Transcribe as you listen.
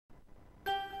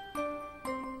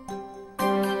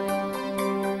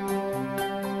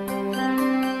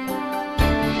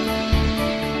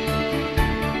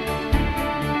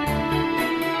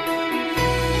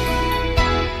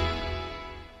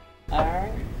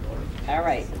All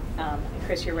right.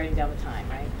 Chris, you're writing down the time,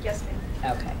 right? Yes, ma'am.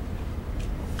 Okay.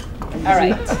 All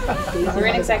right. We're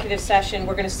in executive session.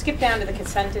 We're going to skip down to the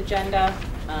consent agenda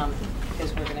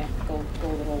because we're going to go a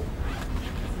little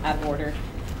out of order.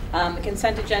 The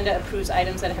consent agenda approves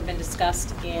items that have been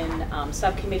discussed in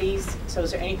subcommittees. So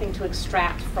is there anything to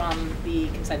extract from the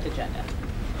consent agenda? I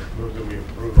move that we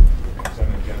approve the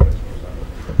consent agenda as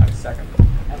presented. I second.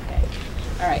 Okay.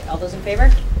 All right. All those in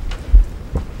favor?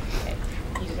 Okay.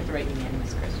 You just have to write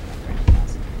unanimous, Chris.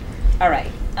 All right.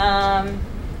 All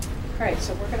right.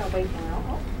 So we're going to wait now.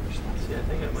 Oh, See, I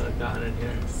think I might have gotten it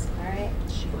here. all right.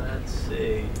 Let's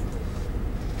see.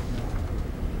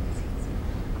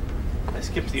 I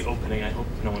skipped the opening. I hope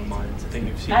no one minds. I think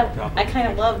you've seen it probably. I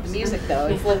kind of love the music, though.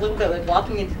 It's a little bit like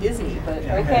walking into Disney, but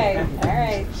okay. All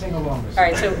right. Sing along. All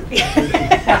right, so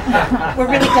we're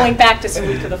really going back to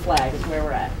salute to the flag is where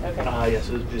we're at. Okay. Yes,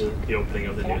 it was the opening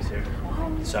of the news here.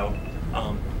 So,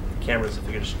 cameras, if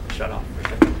you could just shut off for a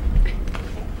second.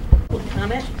 Public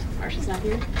comment? Marcia's not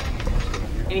here.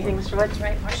 Anything, Mr. Woods?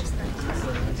 Right, Marcia's not here.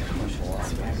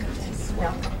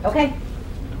 No. Okay.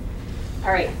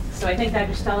 All right. So I think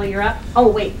Dr. Stella, you're up. Oh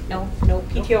wait, no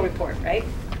PTO report, right?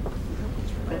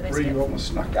 Where you almost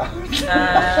snuck out.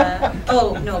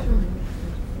 Oh no,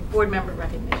 board member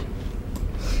recognition.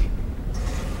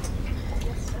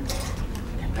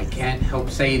 I can't help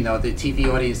saying though, the TV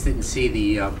audience didn't see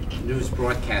the news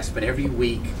broadcast, but every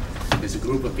week there's a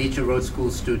group of Beecher Road School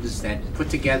students that put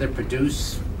together,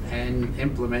 produce, and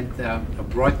implement a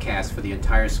broadcast for the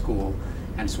entire school.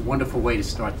 And it's a wonderful way to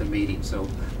start the meeting. So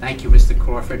thank you, Mr.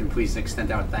 Crawford, and please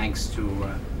extend our thanks to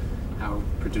our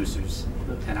producers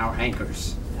and our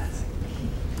anchors.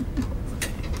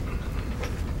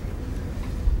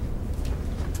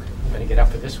 I'm going to get up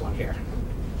for this one here.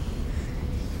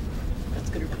 That's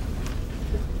good.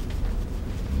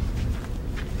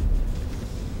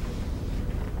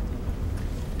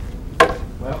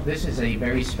 Well, this is a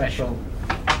very special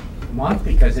month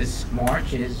because this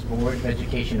March is Board of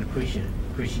Education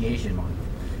Appreciation Month.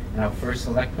 And our First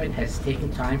Selectman has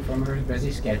taken time from her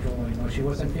busy schedule. I know she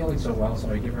wasn't feeling so well, so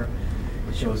I give her,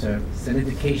 it shows it's an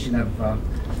indication of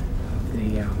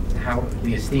how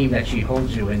the esteem that she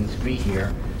holds you in to be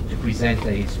here to present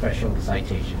a special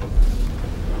citation.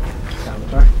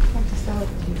 Salvatore? Dr. Stella,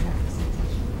 do you have the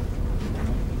citation?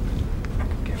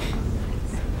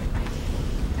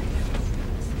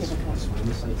 This one,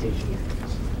 the citation.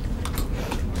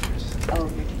 Oh,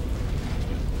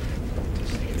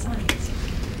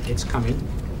 It's coming.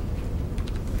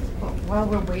 Well, while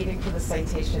we're waiting for the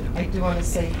citation, I do want to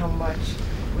say how much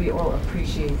we all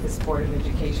appreciate this Board of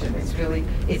Education.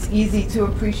 It's easy to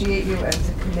appreciate you and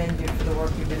to commend you for the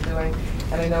work you've been doing.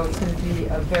 And I know it's going to be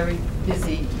a very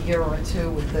busy year or two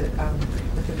with the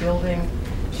building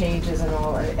changes and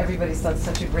all. And everybody's done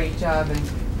such a great job and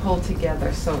pulled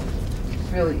together. So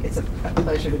really, it's a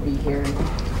pleasure to be here.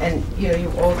 And you know,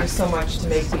 you all do so much to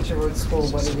make Beecher Road School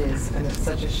what it is, and it's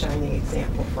such a shining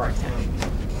example for our town.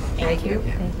 Thank you.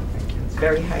 It's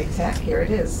very high tech. Here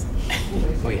it is.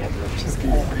 We have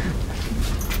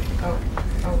Oh,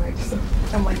 right. So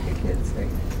I'm like the kids, right?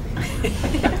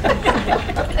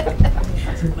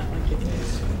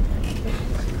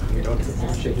 You don't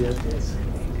appreciate it.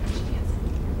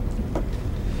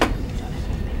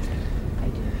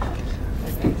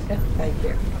 Thank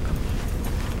you.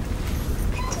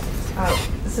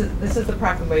 This is the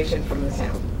proclamation from the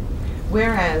town.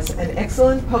 Whereas an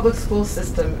excellent public school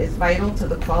system is vital to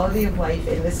the quality of life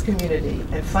in this community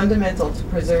and fundamental to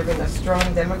preserving a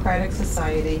strong democratic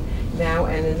society now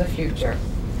and in the future.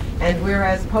 And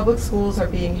whereas public schools are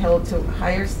being held to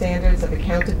higher standards of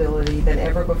accountability than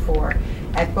ever before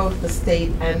at both the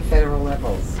state and federal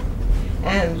levels.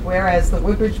 And whereas the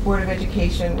Woodbridge Board of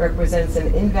Education represents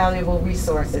an invaluable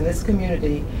resource in this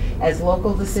community as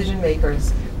local decision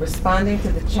makers responding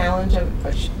to the challenge of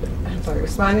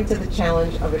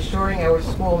assuring our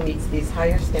school meets these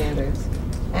higher standards.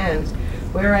 And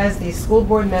whereas these school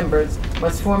board members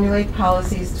must formulate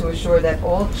policies to assure that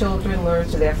all children learn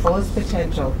to their fullest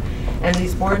potential, and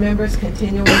these board members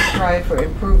continually strive for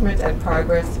improvement and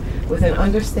progress with an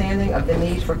understanding of the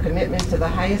need for commitment to the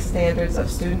highest standards of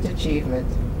student achievement.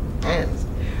 And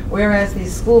whereas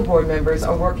these school board members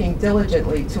are working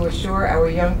diligently to assure our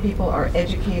young people are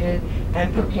educated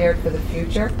and prepared for the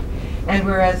future, and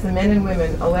whereas the men and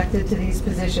women elected to these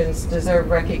positions deserve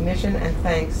recognition and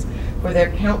thanks for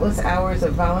their countless hours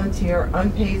of volunteer,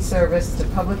 unpaid service to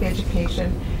public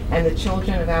education and the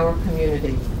children of our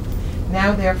community.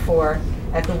 Now, therefore,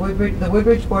 at the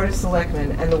Woodbridge Board of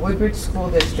Selectmen and the Woodbridge School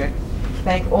District,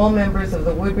 thank all members of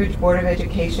the Woodbridge Board of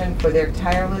Education for their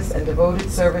tireless and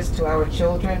devoted service to our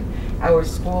children our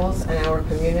schools, and our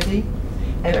community,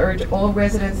 and urge all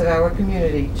residents of our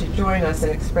community to join us in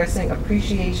expressing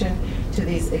appreciation to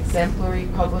these exemplary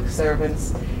public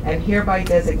servants, and hereby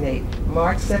designate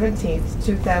March 17th,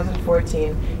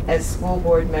 2014 as School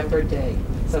Board Member Day.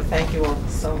 So thank you all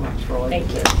so much for all you do.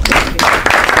 Thank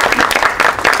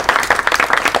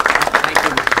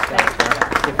you, Mrs.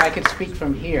 Becker. If I could speak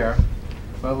from here,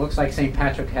 well, it looks like St.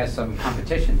 Patrick has some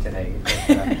competition today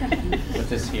with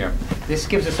this here. This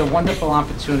gives us a wonderful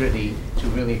opportunity to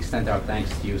really extend our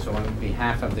thanks to you. So on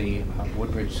behalf of the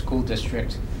Woodbridge School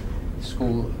District,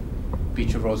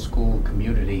 Beecher Road School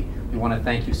community, we want to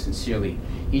thank you sincerely.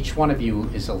 Each one of you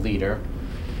is a leader.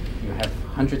 You have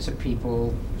hundreds of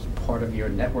people as part of your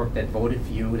network that voted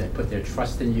for you, that put their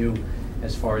trust in you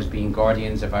as far as being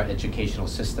guardians of our educational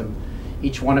system.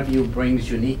 Each one of you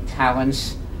brings unique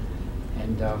talents,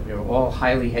 and you're all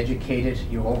highly educated.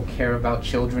 You all care about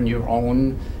children, your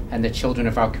own and the children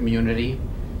of our community.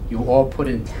 You all put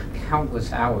in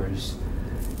countless hours,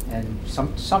 and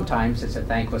sometimes it's a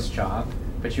thankless job,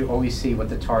 but you always see what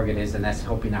the target is, and that's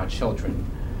helping our children.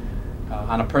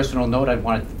 On a personal note, I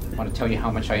want to tell you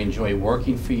how much I enjoy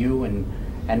working for you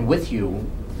and with you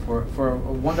for a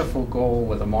wonderful goal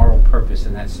with a moral purpose,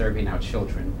 and that's serving our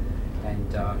children,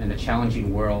 and in a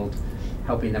challenging world,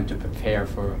 helping them to prepare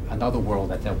for another world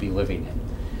that they'll be living in.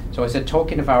 So as a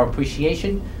token of our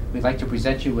appreciation, we'd like to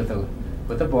present you with a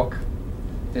book.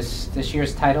 This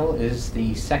year's title is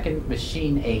The Second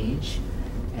Machine Age,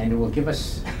 and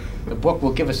the book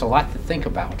will give us a lot to think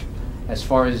about as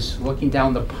far as looking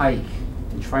down the pike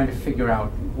and trying to figure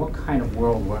out what kind of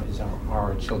world are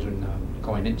our children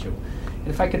going into. And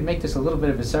if I could make this a little bit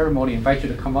of a ceremony, invite you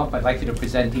to come up. I'd like you to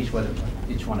present each one of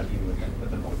you with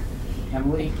the book.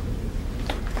 Emily?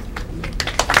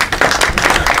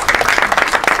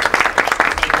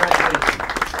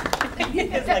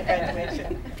 It's like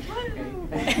graduation.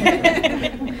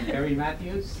 Barry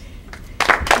Matthews?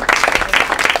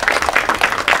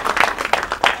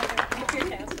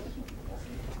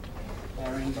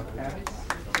 Aaron Buckavitz?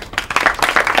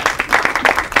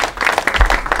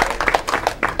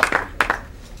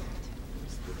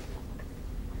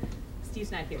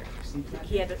 Steve's not here.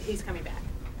 He's coming back.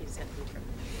 He just had to leave.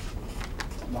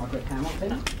 Margaret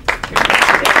Hamilton?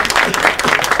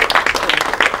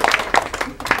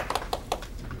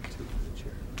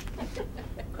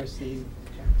 Christine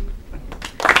Jackie?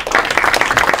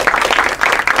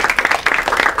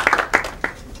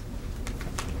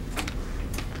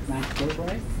 Matt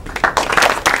Gilroy?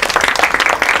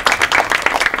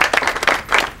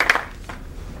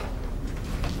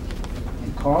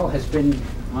 And Carl has been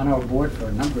on our board for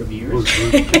a number of years.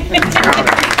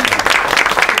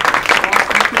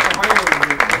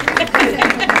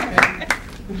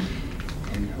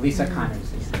 And Lisa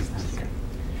Connors is not here.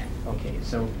 Okay,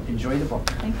 so enjoy the book.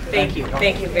 Thank you.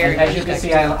 Thank you very much. As you can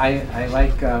see, I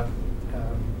like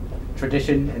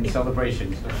tradition and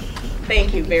celebration. So.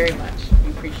 Thank you very much.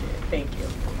 We appreciate it. Thank you.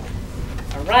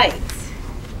 All right.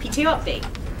 PTO update.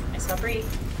 I saw Bree.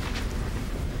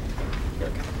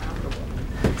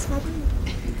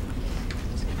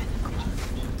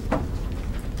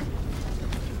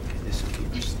 This will be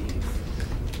for Steve.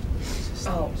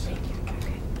 Oh, thank you.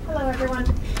 Okay. Hello, everyone.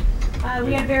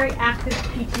 We had a very active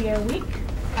PTO week.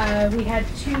 We had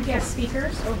 2 guest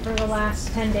speakers over the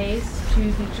last 10 days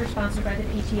to Beecher, sponsored by the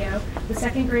PTO. The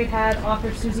second grade had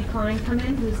author Susie Klein come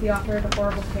in, who's the author of the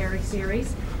Horrible Carrie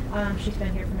series. She's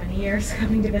been here for many years,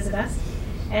 coming to visit us.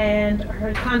 And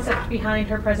her concept behind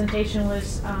her presentation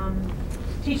was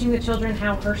teaching the children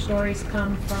how her stories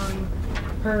come from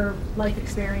her life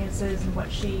experiences and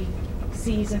what she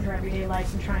sees in her everyday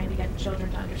life, and trying to get the children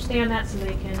to understand that so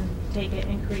they can take it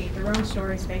and create their own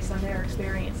stories based on their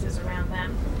experiences around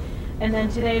them. And then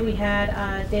today we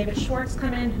had David Schwartz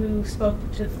come in, who spoke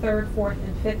to 3rd, 4th,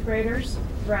 and 5th graders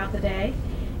throughout the day.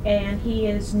 And he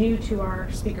is new to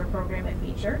our speaker program at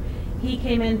Beecher. He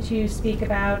came in to speak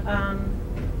about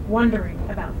wondering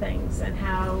about things and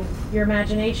how your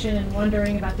imagination and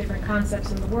wondering about different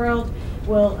concepts in the world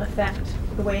will affect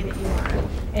the way that you learn.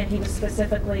 And he was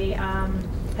specifically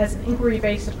has an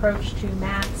inquiry-based approach to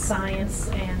math, science,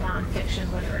 and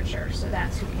nonfiction literature. So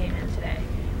that's who came in today.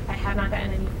 I have not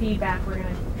gotten any feedback. We're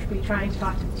going to be trying to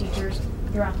talk to the teachers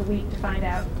throughout the week to find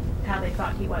out how they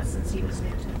thought he was, since he was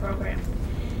new to the program.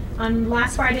 On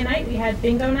last Friday night, we had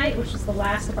bingo night, which is the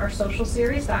last of our social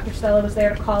series. Dr. Stella was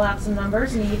there to call out some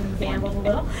numbers, and he even gambled a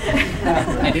little.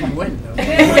 I didn't win, though.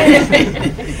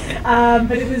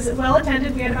 But it was well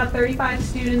attended. We had about 35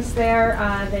 students there.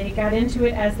 They got into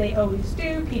it as they always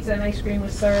do. Pizza and ice cream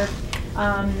was served.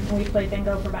 We played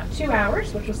bingo for about 2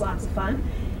 hours, which was lots of fun.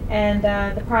 And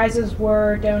the prizes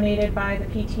were donated by the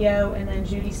PTO, and then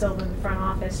Judy Silva in the front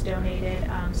office donated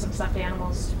some stuffed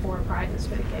animals for prizes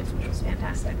for the kids, which was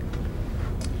fantastic.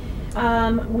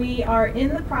 We are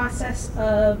in the process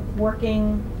of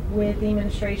working with the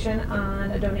administration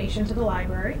on a donation to the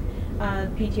library.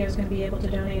 The PTO is going to be able to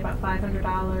donate about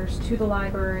 $500 to the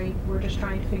library. We're just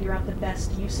trying to figure out the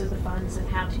best use of the funds and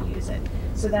how to use it.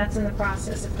 So that's in the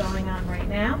process of going on right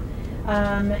now.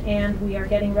 And we are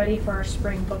getting ready for our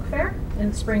spring book fair.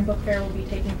 And the spring book fair will be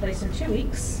taking place in 2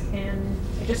 weeks. And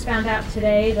I just found out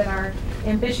today that our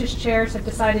ambitious chairs have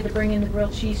decided to bring in the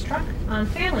grilled cheese truck on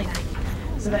family night,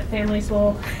 so that families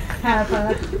will have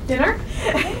dinner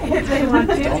if they want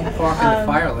to. Don't park in the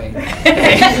fire lane.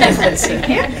 Thank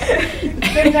you.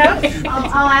 Good note.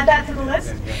 I'll add that to the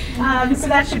list. So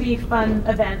that should be a fun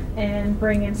event and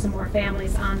bring in some more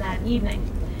families on that evening.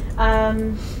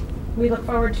 We look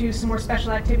forward to some more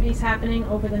special activities happening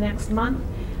over the next month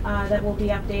that we'll be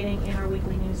updating in our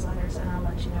weekly newsletters, and I'll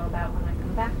let you know about when I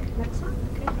come back next month.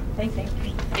 Okay. Thank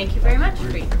you. Thank you very much,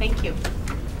 Bree. Thank you.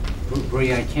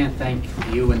 Bree, I can't thank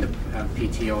you and the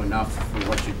PTO enough for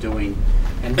what you're doing.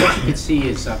 And what you can see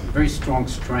is very strong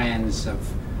strands of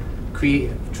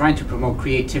trying to promote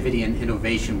creativity and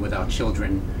innovation with our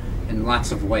children in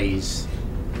lots of ways.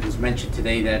 It was mentioned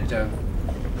today that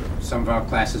some of our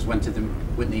classes went to the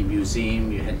Whitney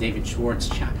Museum. You had David Schwartz.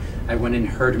 I went and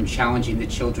heard him challenging the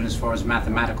children as far as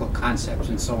mathematical concepts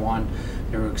and so on.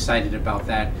 They were excited about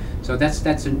that. So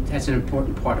that's an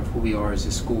important part of who we are as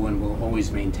a school, and we'll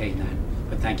always maintain that.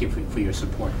 But thank you for your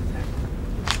support with that.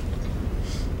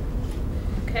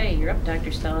 Okay, you're up,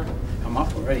 Dr. Stella. I'm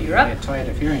up already. You're up. I get tired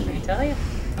of hearing me. I tell you.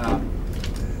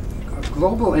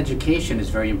 Global education is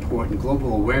very important.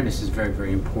 Global awareness is very,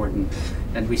 very important.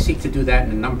 And we seek to do that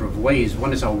in a number of ways.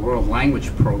 One is our world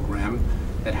language program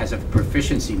that has a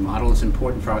proficiency model. It's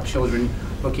important for our children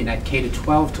looking at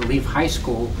K-12 to leave high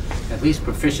school at least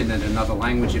proficient in another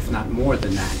language, if not more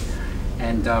than that.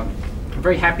 And I'm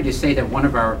very happy to say that one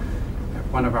of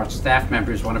our staff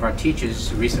members, one of our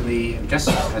teachers, recently, just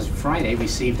as Friday,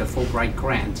 received a Fulbright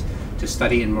grant to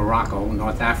study in Morocco,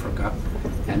 North Africa.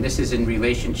 And this is in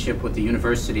relationship with the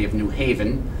University of New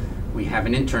Haven. We have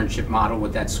an internship model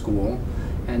with that school.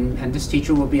 And this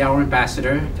teacher will be our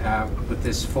ambassador with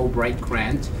this Fulbright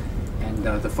grant. And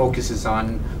the focus is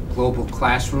on global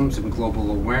classrooms and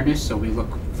global awareness. So we look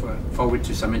forward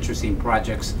to some interesting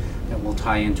projects that will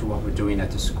tie into what we're doing at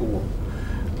the school.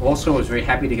 Also, I was very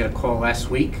happy to get a call last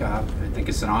week. I think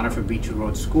it's an honor for Beecher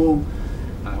Road School.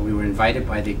 We were invited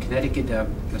by the Connecticut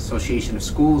Association of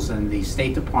Schools and the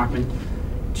State Department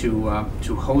to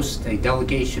host a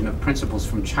delegation of principals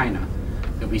from China.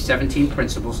 There'll be 17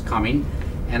 principals coming,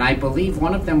 and I believe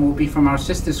one of them will be from our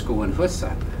sister school in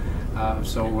Husa.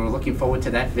 So we're looking forward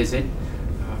to that visit.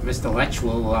 Mr. Lech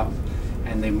will,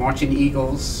 and the marching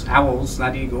eagles, owls,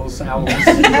 not eagles, owls,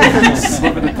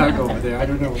 slipping the tongue over there, I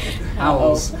don't know,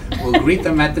 owls, will greet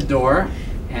them at the door,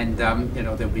 and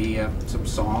there'll be some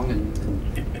song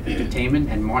and entertainment,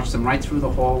 and march them right through the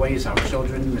hallways. Our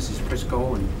children, Mrs.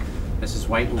 Prisco and Mrs.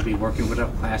 White, will be working with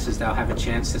our classes. They'll have a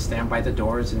chance to stand by the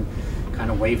doors and kind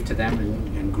of wave to them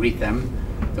and greet them.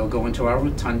 They'll go into our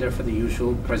rotunda for the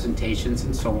usual presentations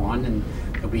and so on, and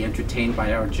they'll be entertained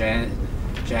by our jazz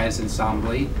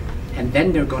ensemble. And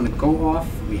then they're going to go off.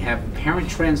 We have parent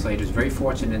translators, very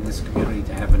fortunate in this community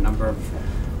to have a number of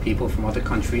people from other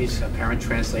countries. Parent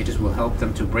translators will help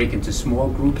them to break into small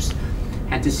groups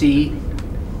and to see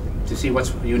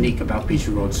what's unique about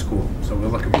Beecher Road School. So we're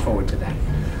looking forward to that.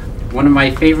 One of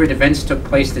my favorite events took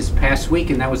place this past week,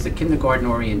 and that was the kindergarten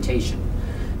orientation.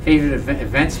 Favorite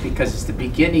events because it's the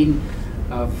beginning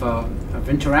of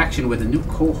interaction with a new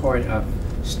cohort of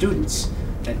students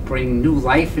that bring new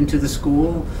life into the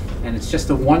school, and it's just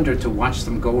a wonder to watch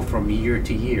them go from year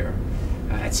to year.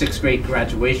 At 6th grade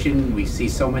graduation, we see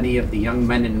so many of the young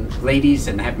men and ladies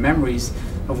and have memories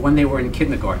of when they were in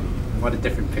kindergarten. What a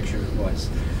different picture it was.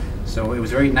 So it was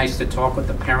very nice to talk with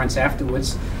the parents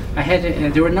afterwards.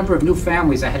 There were a number of new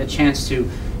families. I had a chance to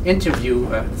interview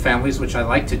families, which I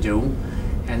like to do,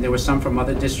 and there were some from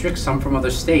other districts, some from other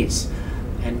states.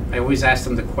 And I always ask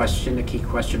them the key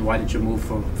question, why did you move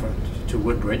to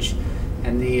Woodbridge?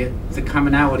 And the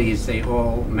commonality is they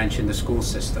all mention the school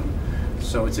system.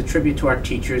 So it's a tribute to our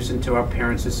teachers and to our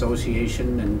Parents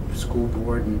Association and school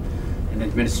board and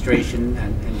administration,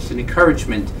 and it's an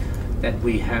encouragement that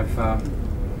we have,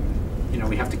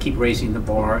 we have to keep raising the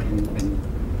bar and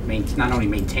not only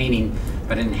maintaining,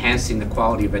 but enhancing the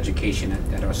quality of education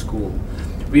at our school.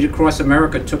 Read Across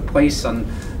America took place on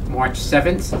March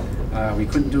 7th. We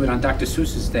couldn't do it on Dr.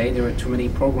 Seuss's day. There were too many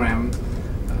programs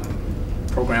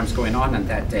programs going on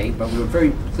that day, but we were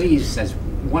very pleased as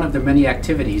one of the many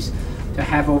activities to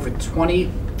have over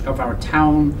 20 of our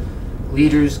town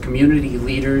leaders, community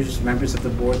leaders, members of the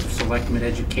boards of selectmen,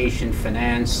 education,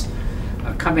 finance,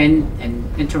 come in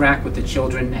and interact with the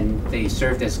children, and they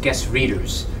served as guest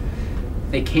readers.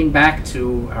 They came back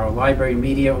to our library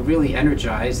media really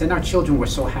energized, and our children were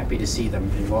so happy to see them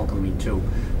and welcoming too.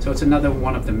 So it's another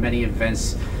one of the many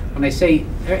events. When I say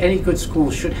any good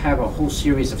school should have a whole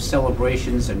series of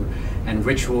celebrations and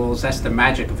rituals, that's the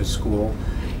magic of a school.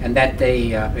 And that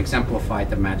day exemplified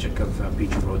the magic of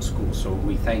Beecher Road School. So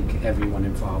we thank everyone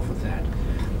involved with that.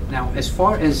 Now, as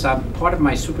far as part of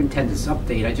my superintendent's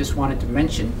update, I just wanted to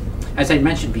mention, as I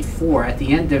mentioned before, at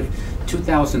the end of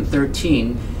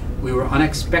 2013, we were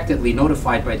unexpectedly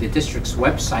notified by the district's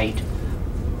website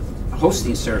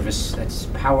hosting service, that's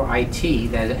Power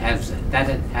IT, that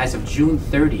as of June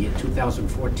 30th,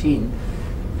 2014,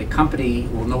 the company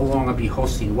will no longer be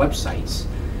hosting websites.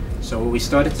 So we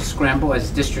started to scramble, as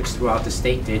districts throughout the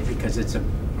state did, because it's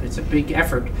a big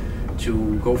effort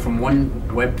to go from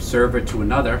one web server to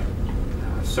another,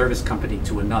 service company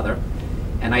to another.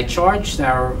 And I charged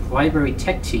our library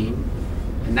tech team,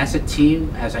 and that's a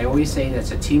team, as I always say,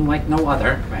 that's a team like no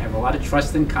other. I have a lot of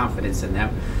trust and confidence in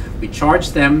them. We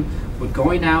charged them with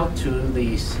going out to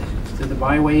the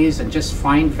byways and just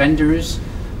find vendors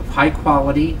of high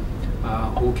quality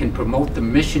who can promote the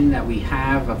mission that we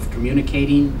have of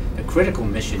communicating, the critical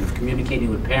mission of communicating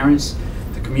with parents,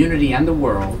 the community, and the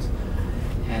world.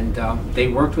 And they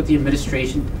worked with the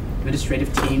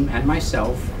administrative team and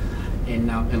myself in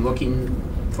looking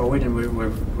forward, and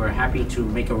we're happy to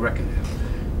make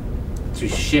to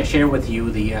share with you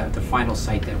the final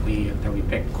site that we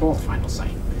picked, called Final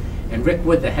Site. And Rick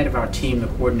Wood, the head of our team, the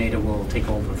coordinator, will take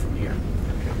over from here.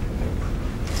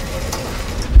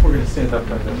 We're going to stand up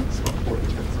on the board.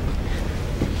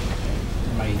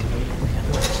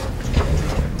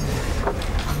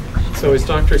 So as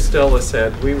Dr. Stella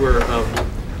said, we were a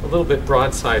little bit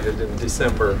broadsided in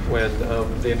December when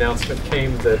the announcement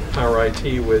came that Power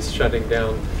IT was shutting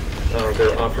down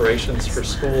their operations for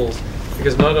schools,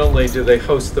 because not only do they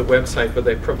host the website, but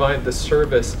they provide the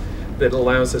service that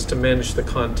allows us to manage the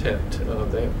content.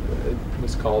 It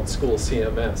was called School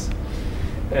CMS.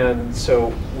 And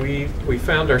so we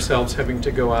found ourselves having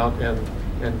to go out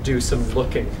and do some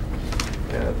looking.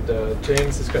 And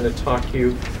James is going to talk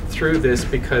you through this,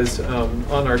 because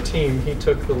on our team, he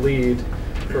took the lead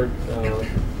for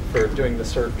doing the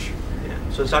search.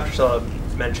 Yeah. So as Dr. Stella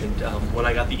mentioned, when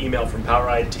I got the email from Power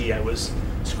IT, I was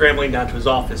scrambling down to his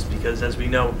office, because as we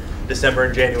know, December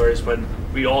and January is when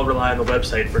we all rely on the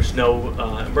website for snow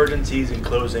emergencies and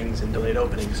closings and delayed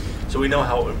openings. So we know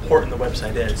how important the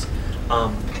website is.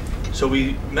 So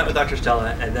we met with Dr.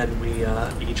 Stella, and then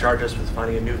he charged us with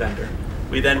finding a new vendor.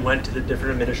 We then went to the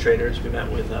different administrators. We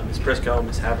met with Ms. Briscoe,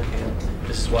 Ms. Haverham,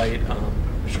 Mrs. White,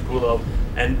 Mr. Pulo,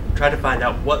 and tried to find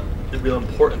out what the real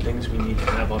important things we need to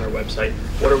have on our website.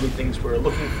 What are the things we're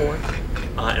looking for,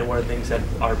 and what are the things that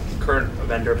our current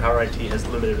vendor, Power IT, has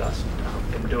limited us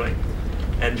from doing.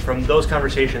 And from those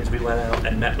conversations, we went out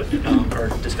and met with, or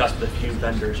discussed with a few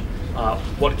vendors,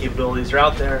 what capabilities are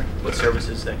out there, what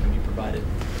services that can be provided.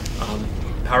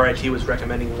 Power IT was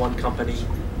recommending one company.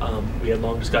 We had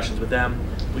long discussions with them.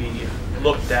 We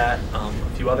looked at a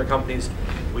few other companies.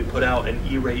 We put out an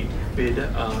E-rate bid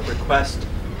request.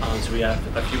 So we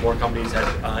have a few more companies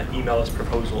that email us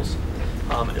proposals.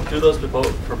 And through those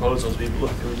proposals, we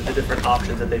looked through the different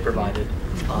options that they provided.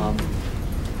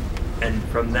 And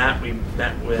from that, we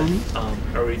met with,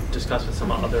 or we discussed with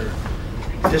some other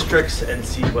districts and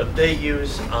see what they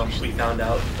use. We found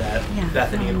out that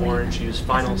Bethany and Orange use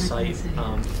Final Site.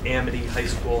 Amity High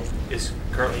School is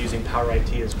currently using Power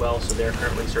IT as well, so they're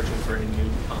currently searching for a new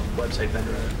website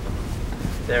vendor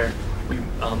there. We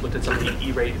looked at some of the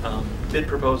E-rate bid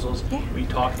proposals. We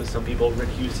talked with some people. Rick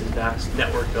used his vast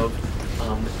network of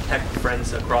tech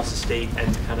friends across the state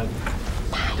and kind of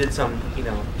did some,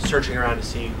 searching around to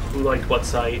see who liked what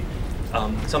site.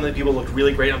 Some of the people looked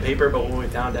really great on paper, but when we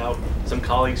found out some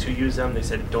colleagues who use them, they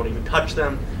said don't even touch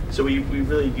them. So we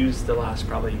really used the last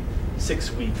probably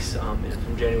 6 weeks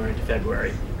from January to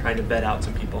February trying to vet out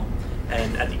some people.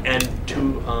 And at the end,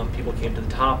 2 people came to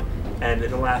the top. And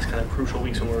in the last kind of crucial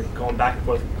weeks when we were going back and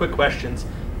forth with quick questions,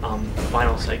 the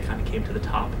Final Site kind of came to the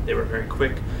top. They were very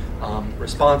quick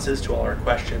responses to all our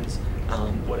questions,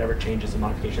 whatever changes and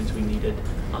modifications we needed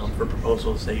for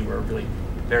proposals. They were really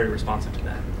very responsive to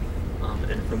that.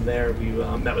 And from there, we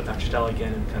met with Dr. Stella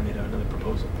again and kind of made another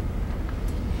proposal.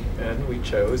 And we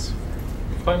chose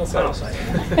Final Site. Final Site.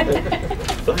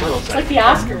 The Final Site. It's like the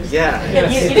Oscars. Yeah.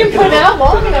 You didn't put it out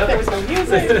long enough, there was no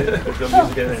music. There's no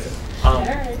music in it.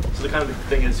 So the kind of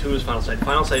thing is, who is Final Sight?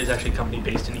 Final Sight is actually a company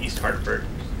based in East Hartford.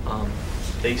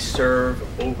 They serve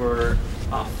over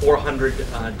 400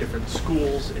 different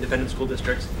schools, independent school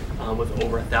districts, with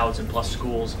over 1,000 plus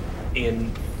schools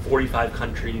in 45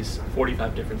 countries,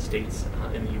 45 different states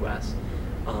in the U.S.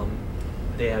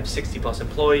 They have 60 plus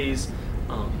employees.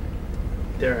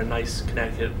 They're a nice,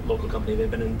 connected local company. They've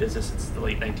been in business since the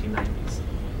late 1990s.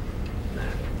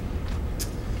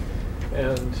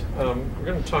 And we're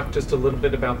going to talk just a little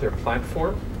bit about their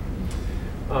platform.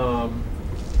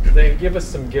 They give us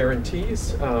some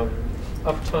guarantees.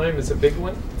 Uptime is a big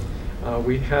one.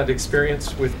 We had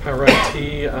experience with Power IT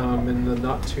in the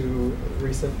not too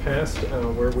recent past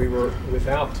where we were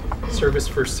without service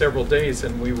for several days,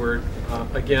 and we were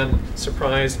again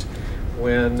surprised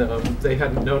when they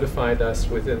hadn't notified us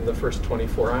within the first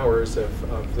 24 hours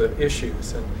of the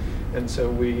issues. And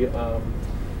so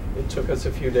it took us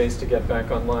a few days to get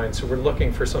back online. So we're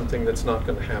looking for something that's not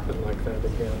going to happen like that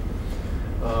again.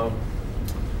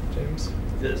 James?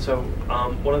 So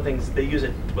one of the things, they use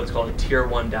what's called a Tier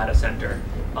 1 data center.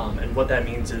 And what that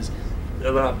means is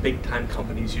a lot of big time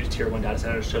companies use Tier 1 data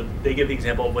centers. So they give the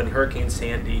example of when Hurricane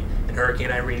Sandy and Hurricane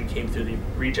Irene came through the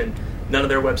region, none of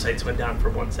their websites went down for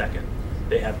 1 second.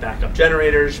 They have backup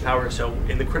generators, power, so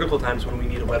in the critical times when we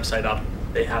need a website up,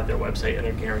 they have their website and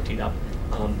they're guaranteed up.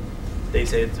 They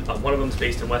say one of them is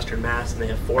based in Western Mass, and they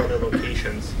have 4 other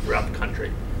locations throughout the country.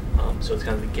 So it's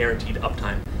kind of the guaranteed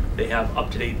uptime. They have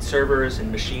up-to-date servers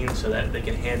and machines so that they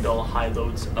can handle high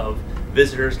loads of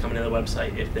visitors coming to the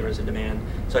website if there is a demand,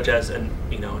 such as a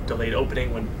delayed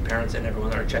opening when parents and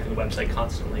everyone are checking the website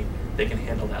constantly. They can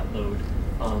handle that load.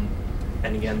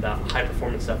 And again, the high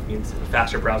performance stuff means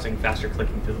faster browsing, faster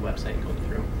clicking through the website and going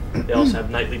through. They also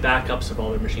have nightly backups of all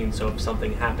their machines, so if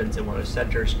something happens in one of their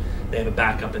centers, they have a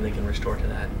backup and they can restore to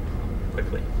that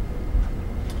quickly.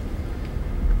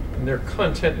 And their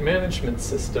content management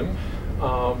system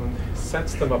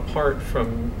sets them apart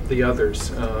from the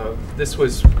others. This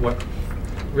was what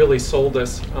really sold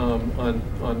us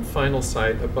on Final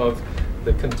Sight above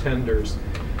the contenders.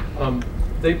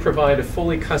 They provide a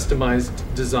fully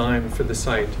customized design for the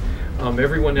site.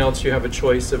 Everyone else, you have a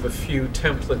choice of a few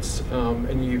templates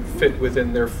and you fit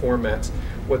within their formats.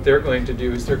 What they're going to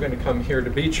do is they're going to come here to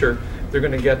Beecher, they're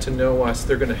going to get to know us,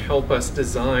 they're going to help us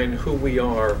design who we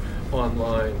are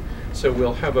online. So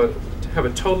we'll have a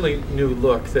totally new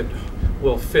look that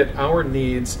will fit our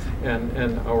needs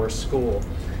and our school.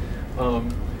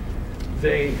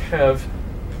 They have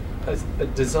a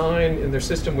design in their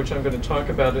system, which I'm going to talk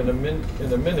about in a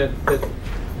minute,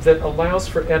 that allows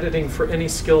for editing for any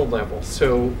skill level.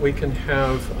 So we can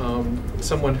have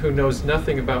someone who knows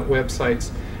nothing about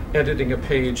websites editing a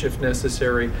page if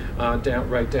necessary,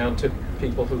 right down to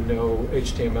people who know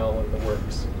HTML and the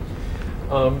works.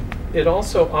 It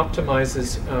also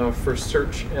optimizes for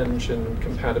search engine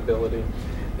compatibility.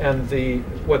 And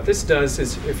what this does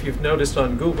is, if you've noticed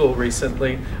on Google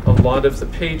recently, a lot of the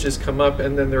pages come up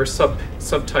and then there are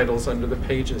subtitles under the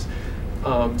pages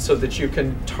so that you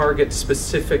can target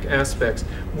specific aspects.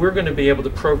 We're going to be able to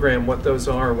program what those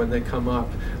are when they come up.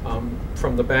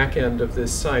 From the back end of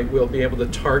this site, we'll be able to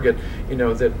target,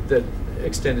 that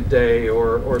extended day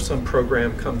or some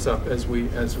program comes up as we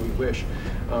wish,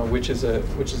 which is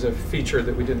a feature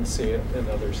that we didn't see in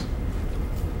others.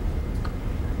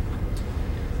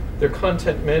 Their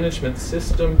content management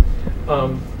system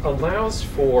allows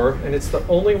for, and it's the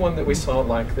only one that we saw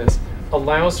like this,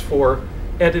 allows for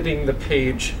editing the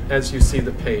page as you see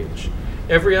the page.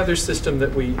 Every other system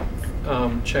that we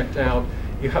checked out,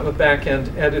 you have a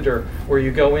back-end editor where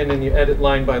you go in and you edit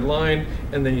line by line,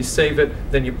 and then you save it,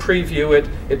 then you preview it.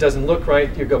 It doesn't look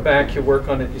right, you go back, you work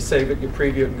on it, you save it, you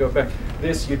preview it, and go back.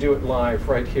 This, you do it live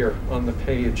right here on the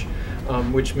page,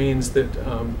 which means that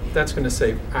that's going to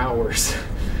save hours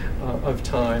of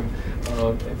time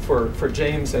for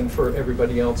James and for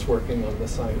everybody else working on the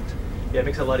site. Yeah, it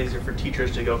makes it a lot easier for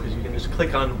teachers to go, because you can just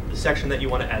click on the section that you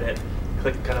want to edit,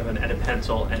 click kind of an edit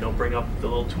pencil, and it'll bring up the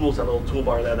little tools, that little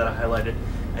toolbar there that I highlighted,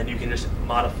 and you can just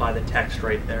modify the text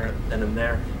right there, then and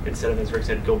there, instead of, as Rick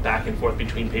said, go back and forth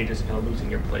between pages and kind of losing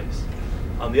your place.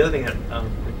 The other thing that,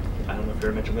 I don't know if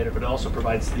you'll mention later, but it also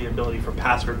provides the ability for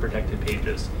password protected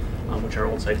pages, which our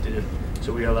old site didn't.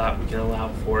 So we can allow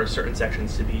for certain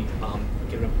sections to be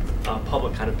given a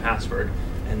public kind of password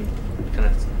and kind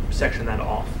of section that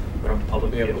off from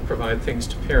public view. Be able to provide things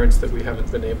to parents that we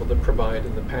haven't been able to provide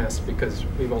in the past because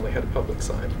we've only had a public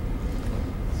side.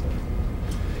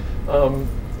 So,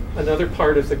 another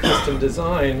part of the custom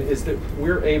design is that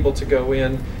we're able to go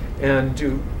in and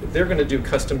they're going to do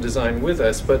custom design with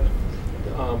us, but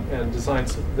and design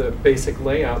the basic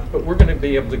layout, but we're going to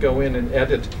be able to go in and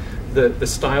edit the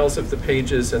styles of the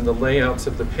pages and the layouts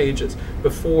of the pages.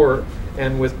 Before,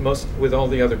 and with all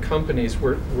the other companies,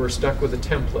 we're stuck with a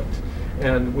template,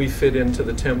 and we fit into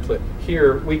the template.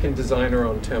 Here, we can design our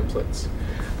own templates,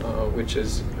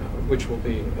 which will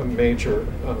be a major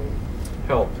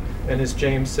help. And as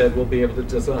James said, we'll be able to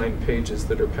design pages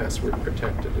that are password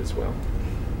protected as well.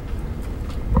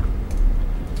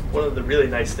 One of the really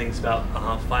nice things about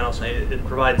Final Site, it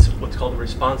provides what's called a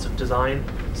responsive design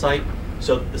site.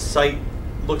 So the site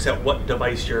looks at what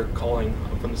device you're calling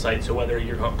from the site. So whether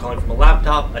you're calling from a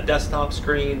laptop, a desktop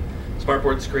screen,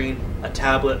 smartboard screen, a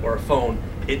tablet, or a phone,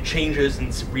 it changes and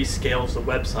rescales the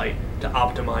website to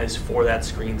optimize for that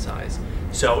screen size.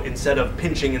 So instead of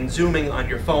pinching and zooming on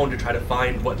your phone to try to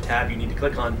find what tab you need to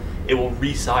click on, it will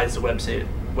resize the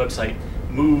website,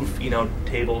 move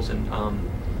tables and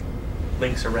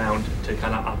links around to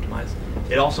kind of optimize.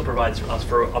 It also provides us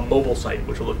for a mobile site,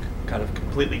 which will look kind of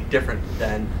completely different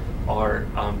than our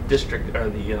district or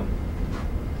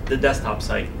the desktop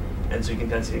site. And so you can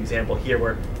kind of see an example here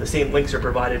where the same links are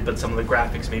provided, but some of the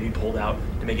graphics may be pulled out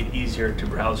to make it easier to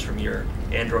browse from your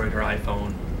Android or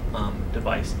iPhone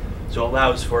device. So it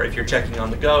allows for, if you're checking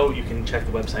on the go, you can check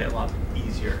the website a lot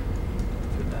easier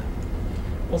with that.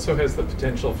 Also has the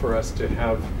potential for us to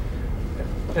have,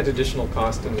 at additional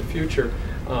cost in the future,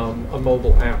 a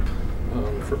mobile app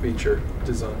for Beecher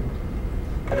design.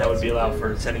 And that would be allowed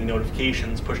for sending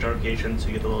notifications, push notifications, so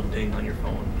you get the little ding on your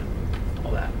phone and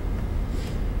all that.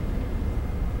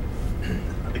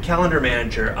 The calendar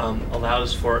manager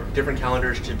allows for different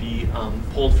calendars to be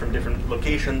pulled from different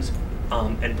locations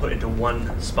and put into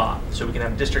one spot. So we can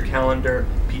have district calendar,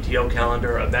 PTO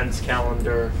calendar, events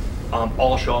calendar,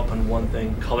 all show up on one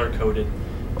thing, color-coded.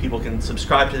 People can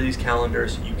subscribe to these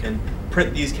calendars. You can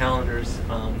print these calendars.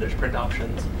 There's print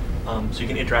options. So you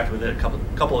can interact with it a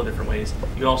couple of different ways.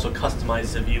 You can also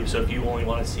customize the view. So if you only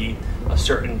want to see a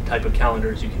certain type of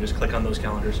calendars, you can just click on those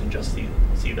calendars and just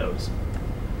see those.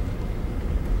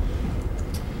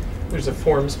 There's a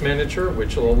forms manager,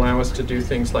 which will allow us to do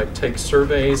things like take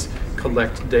surveys,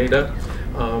 collect data,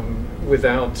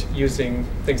 without using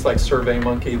things like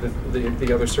SurveyMonkey,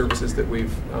 the other services that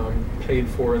we've paid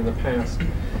for in the past.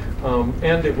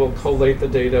 And it will collate the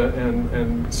data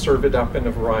and serve it up in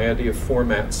a variety of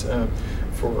formats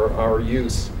for our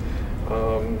use.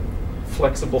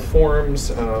 Flexible forms,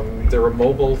 there are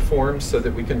mobile forms so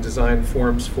that we can design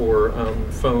forms for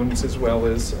phones as well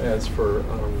as for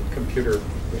computer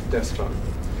desktop.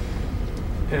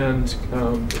 And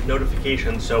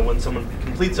notifications, so when someone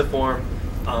completes a form,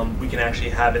 we can actually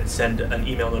have it send an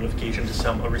email notification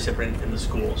to a recipient in the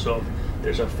school. So if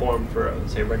there's a form for,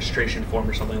 say, a registration form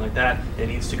or something like that, it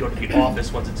needs to go to the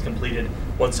office once it's completed.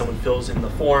 Once someone fills in the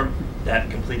form, that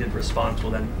completed response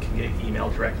will then get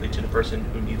emailed directly to the person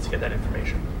who needs to get that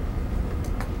information.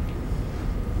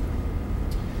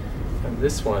 And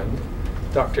this one,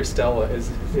 Dr. Stella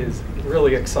is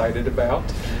really excited about.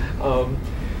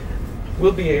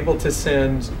 We'll be able to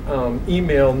send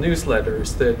email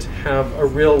newsletters that have a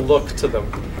real look to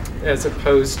them, as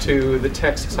opposed to the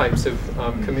text types of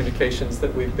communications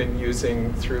that we've been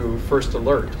using through First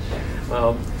Alert.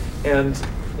 And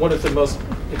one of the most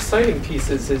exciting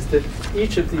pieces is that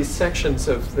each of these sections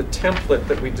of the template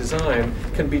that we design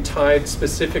can be tied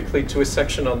specifically to a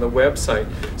section on the website.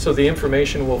 So the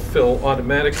information will fill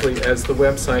automatically as the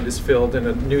website is filled, and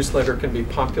a newsletter can be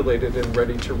populated and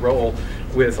ready to roll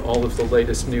with all of the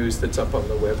latest news that's up on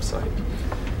the website.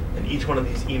 And each one of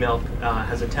these email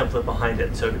has a template behind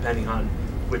it, so depending on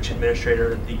which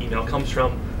administrator the email comes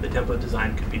from, the template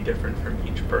design could be different from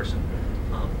each person,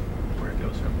 where it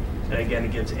goes from. And again,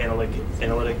 it gives analytic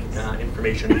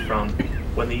information from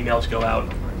when the emails go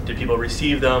out. Did people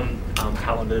receive them?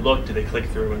 How long did they look? Did they click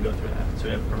through and go through that? So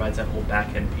it provides that whole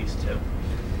back-end piece too.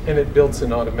 And it builds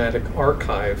an automatic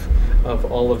archive of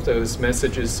all of those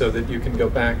messages so that you can go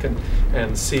back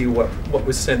and see what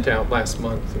was sent out last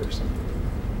month or something.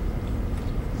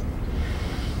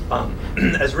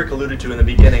 As Rick alluded to in the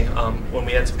beginning, when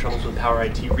we had some troubles with Power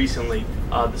IT recently,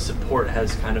 the support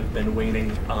has kind of been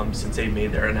waning since they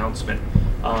made their announcement.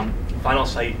 Final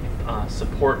Site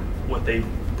support, what they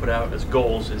put out as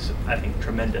goals is, I think,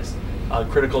 tremendous.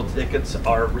 Critical tickets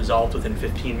are resolved within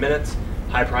 15 minutes,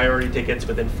 high priority tickets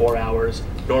within 4 hours,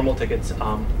 normal tickets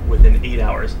within 8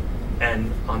 hours.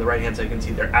 And on the right hand side you can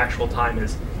see their actual time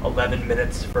is 11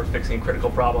 minutes for fixing a critical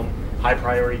problem. High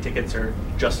priority tickets are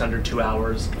just under 2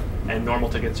 hours, and normal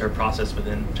tickets are processed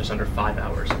within just under 5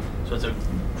 hours. So it's a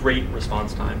great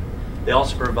response time. They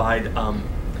also provide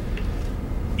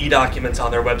e-documents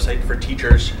on their website for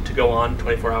teachers to go on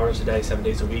 24 hours a day, 7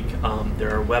 days a week.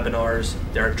 There are webinars,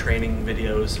 there are training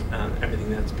videos, everything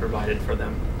that's provided for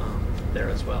them there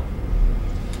as well.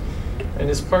 And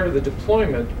as part of the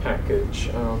deployment package,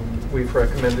 we've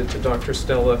recommended to Dr.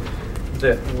 Stella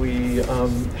that we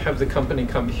have the company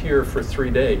come here for 3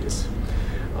 days,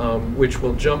 which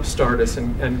will jumpstart us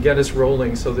and get us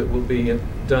rolling so that we'll be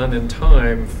done in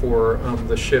time for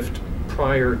the shift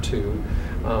prior to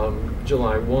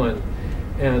July 1.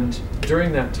 And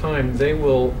during that time, they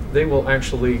will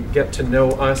actually get to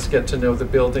know us, get to know the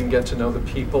building, get to know the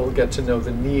people, get to know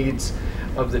the needs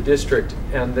of the district,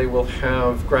 and they will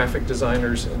have graphic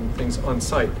designers and things on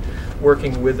site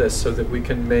working with us so that we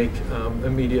can make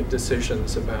immediate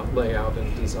decisions about layout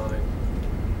and design.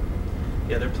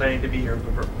 Yeah, they're planning to be here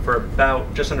for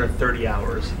about just under 30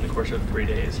 hours in the course of 3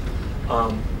 days.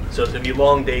 So it's going to be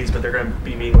long days, but they're going to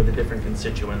be meeting with the different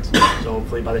constituents. So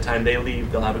hopefully by the time they leave,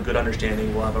 they'll have a good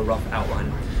understanding. We'll have a rough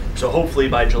outline. So hopefully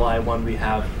by July 1, we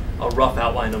have a rough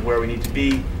outline of where we need to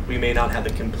be. We may not have the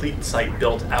complete site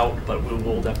built out, but we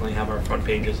will definitely have our front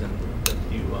pages and a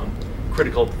few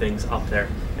critical things up there.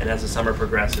 And as the summer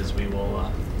progresses, we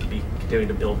will be continuing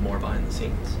to build more behind the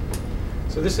scenes.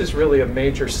 So this is really a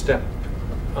major step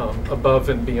above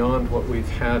and beyond what we've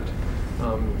had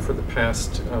for the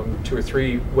past 2 or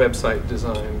 3 website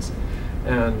designs,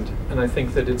 and I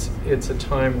think that it's a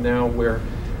time now where,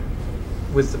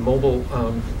 with the mobile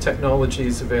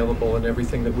technologies available and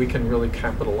everything, that we can really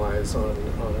capitalize on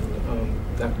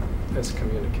that as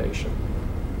communication.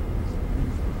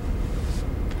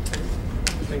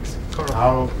 Thanks, Carl.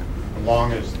 How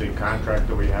long is the contract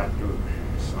that we have to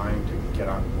sign to get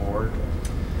on board?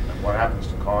 And what happens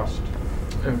to cost?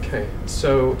 Okay,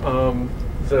 so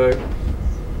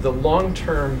the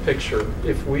long-term picture,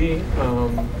 if we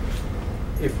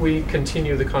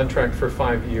continue the contract for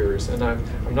 5 years, and I'm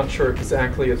not sure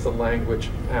exactly of the language,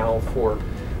 Al, for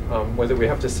whether we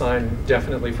have to sign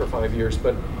definitely for 5 years,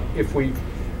 but if we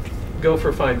go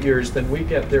for 5 years, then we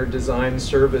get their design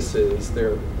services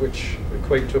there, which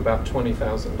equate to about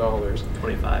 $20,000.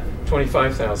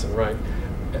 25,000, right?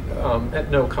 At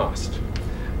no cost.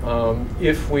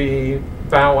 If we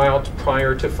bow out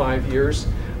prior to 5 years,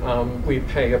 we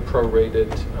pay a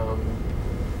prorated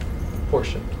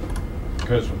portion.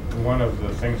 Because one of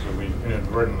the things that we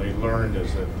inadvertently learned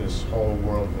is that this whole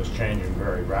world was changing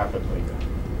very rapidly.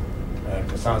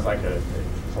 It sounds like a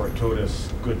fortuitous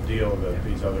good deal that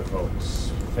these other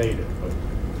folks faded, but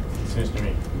it seems to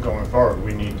me going forward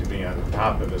we need to be on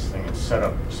top of this thing and set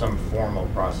up some formal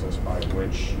process by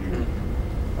which you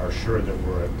are sure that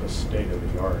we're at the state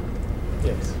of the art.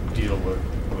 Yes. Deal with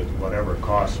whatever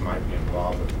costs might be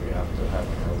involved if we have to have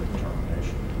an early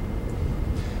termination.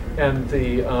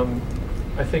 And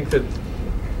I think that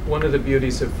one of the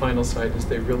beauties of Final Site is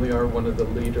they really are one of the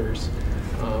leaders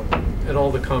at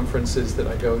all the conferences that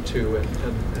I go to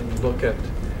and look at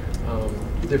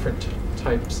different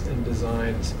types and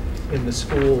designs in the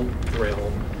school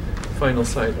realm. Final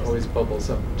Site always bubbles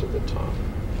up to the top.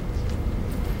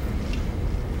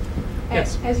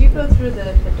 Yes. As you go through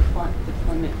the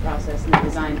deployment process and the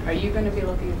design, are you going to be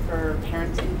looking for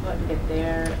parents' input and get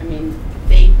their, I mean,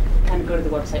 they kind of go to the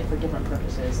website for different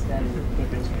purposes than the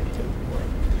administrative team would.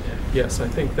 Yes, I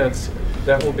think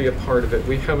that will be a part of it.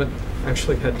 We haven't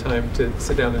actually had time to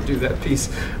sit down and do that piece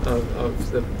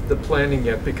of the planning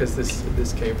yet because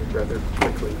this came rather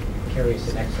quickly. Carrie's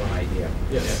an excellent idea.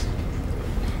 Yes.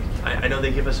 I know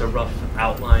they give us a rough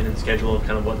outline and schedule of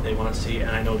kind of what they want to see,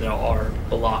 and I know there are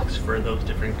blocks for those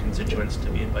different constituents to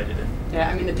be invited in. Yeah,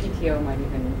 I mean, the PTO might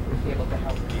even be able to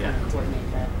help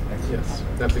coordinate that. Yes,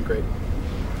 that'd be great.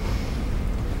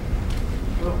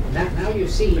 Well, now you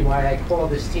see why I call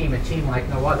this team a team like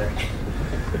no other.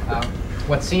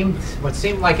 What seemed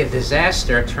like a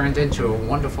disaster turned into a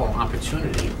wonderful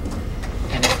opportunity,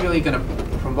 and it's really going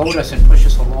to promote us and push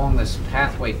us along this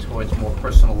pathway towards more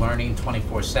personal learning,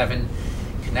 24/7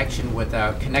 connection with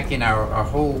connecting our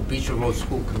whole Beecher Road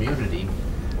School community.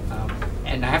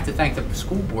 And I have to thank the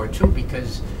school board too,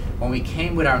 because when we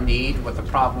came with our need, what the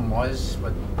problem was,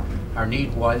 what our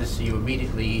need was, you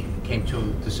immediately came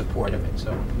to the support of it.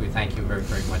 So we thank you very,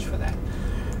 very much for that.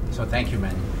 So thank you,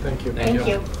 men. Thank you. Thank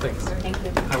you. Thanks. Thank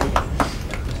you.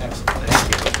 Excellent. Thank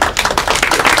you.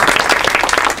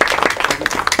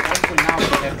 I'd like to announce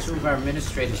we have 2 of our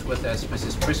administrators with us,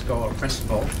 Mrs. Prisco, our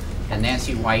principal, and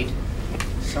Nancy White.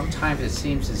 Sometimes it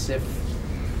seems as if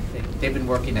they've been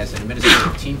working as an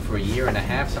administrative team for 1.5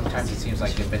 years. Sometimes it seems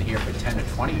like they've been here for 10 or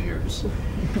 20 years.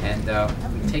 And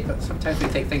sometimes we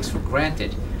take things for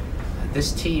granted.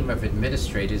 This team of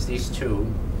administrators, these 2,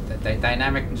 the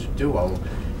dynamic duo,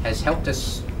 has helped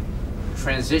us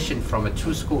transition from a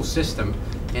 2-school system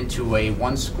into a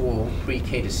 1-school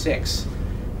pre-K to 6.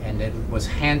 And it was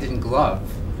hand in glove.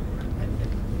 And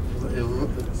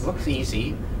it looks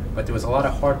easy, but there was a lot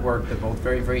of hard work. They're both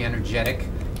very, very energetic,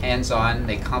 hands-on.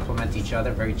 They complement each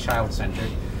other, very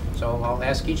child-centered. So I'll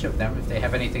ask each of them if they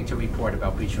have anything to report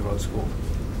about Beecher Road School.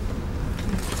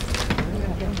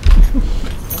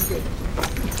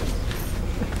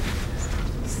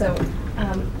 So,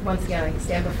 once again, I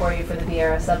stand before you for the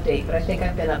BRS update, but I think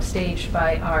I've been upstaged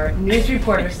by our news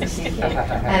reporters this evening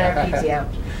and our PTO.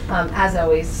 As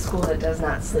always, school that does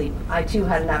not sleep. I too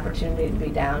had an opportunity to be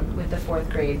down with the 4th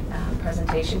grade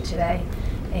presentation today,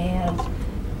 and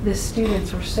the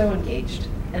students were so engaged,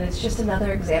 and it's just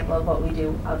another example of what we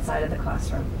do outside of the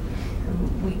classroom.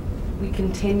 We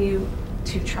continue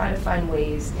to try to find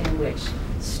ways in which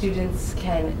students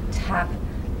can tap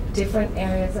different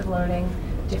areas of learning,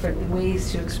 different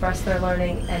ways to express their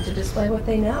learning, and to display what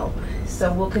they know.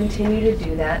 So we'll continue to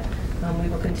do that. We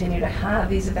will continue to have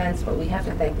these events, but we have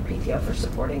to thank the PTO for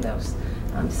supporting those,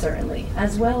 certainly,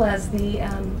 as well as the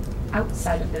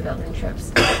outside of the building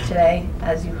trips. Today,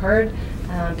 as you heard,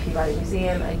 Peabody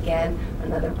Museum, again,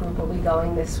 another group will be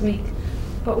going this week.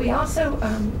 But we also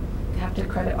have to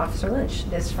credit Officer Lynch.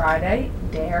 This Friday,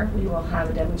 DARE, we will have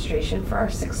a demonstration for our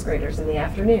 6th graders in the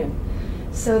afternoon.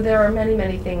 So there are many,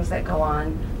 many things that go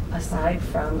on aside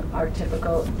from our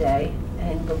typical day,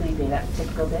 and believe me, that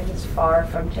typical day is far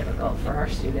from typical for our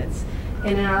students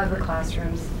in and out of the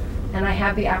classrooms. And I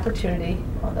have the opportunity,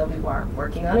 although we are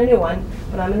working on a new one,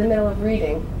 but I'm in the middle of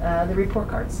reading the report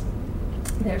cards.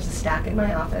 There's a stack in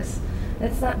my office, and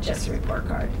it's not just a report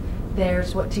card.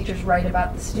 There's what teachers write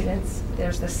about the students,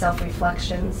 there's the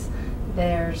self-reflections,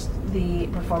 there's the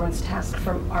performance task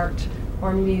from art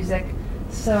or music.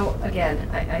 So again,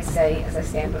 I say, as I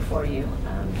stand before you,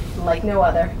 like no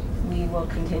other, we will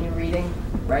continue reading,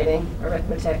 writing,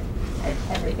 arithmetic, and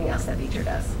everything else that Beecher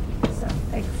does. So,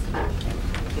 thanks.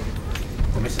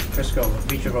 Well, Mrs. Prisco,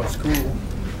 Beecher Road School,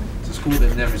 it's a school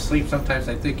that never sleeps. Sometimes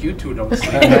I think you two don't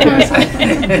sleep.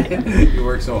 You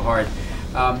work so hard.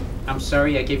 I'm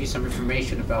sorry I gave you some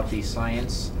information about the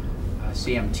science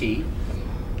CMT,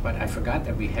 but I forgot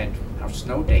that we had our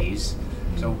snow days.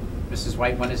 So, Mrs.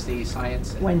 White, when is the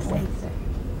science? Wednesday.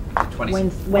 The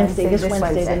 20th. Wednesday, this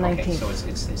Wednesday, the 19th. Okay, so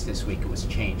it's this week. It was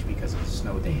changed because of the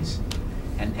snow days.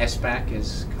 And SBAC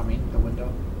is coming the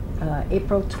window?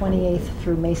 April 28th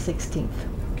through May 16th.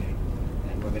 Okay.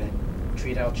 And we're going to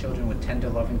treat our children with tender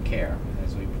love and care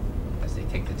as they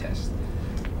take the test.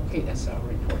 Okay, that's our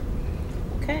report.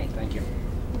 Okay. Thank you.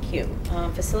 Thank you.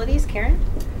 Facilities, Karen?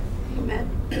 We met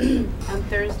on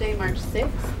Thursday, March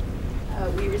 6th.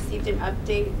 We received an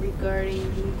update regarding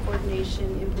the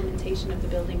coordination implementation of the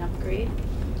building upgrade.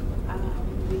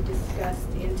 We discussed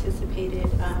anticipated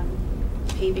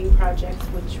paving projects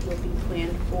which will be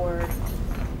planned for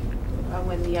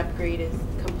when the upgrade is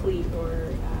complete, or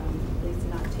at least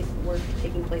not work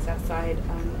taking place outside,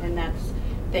 and that's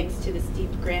thanks to the STEEP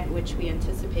grant which we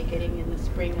anticipate getting in the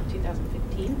spring of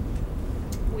 2015.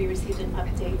 We received an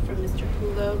update from Mr.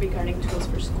 Pulo regarding tools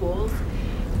for schools.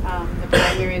 The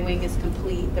primary wing is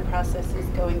complete. The process is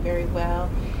going very well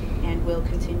and will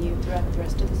continue throughout the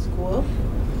rest of the school.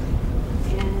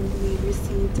 And we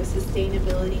received a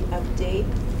sustainability update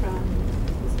from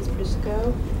Mrs.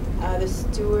 Prisco. The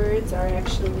stewards are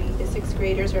actually, the 6th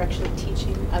graders are actually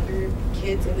teaching other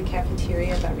kids in the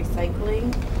cafeteria about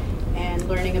recycling and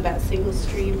learning about single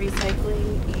stream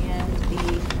recycling, and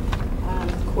the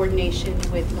coordination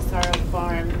with Massaro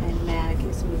Farm and MAG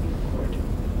is moving forward.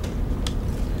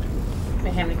 May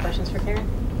I have any questions for Karen?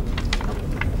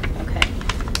 Okay.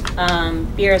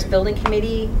 BRS Building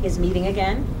Committee is meeting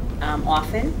again,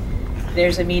 often.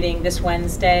 There's a meeting this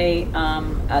Wednesday,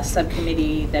 a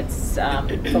subcommittee that's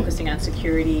focusing on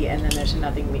security, and then there's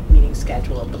another meeting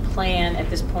scheduled. The plan at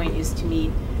this point is to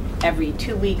meet every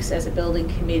 2 weeks as a building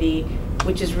committee,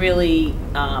 which is really,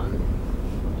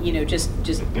 you know, just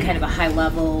kind of a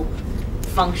high-level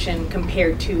function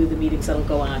compared to the meetings that'll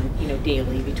go on, you know,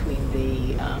 daily between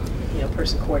the, you know,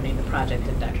 person coordinating the project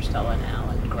and Dr. Stella and Al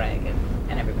and Greg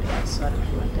and everybody else. So I don't know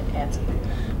if you want to add something to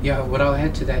that. Yeah, what I'll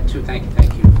add to that too, thank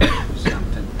you,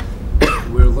 Jonathan.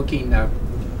 We're looking,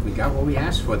 we got what we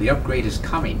asked for. The upgrade is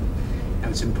coming.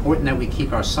 And it's important that we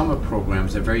keep our summer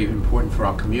programs. They're very important for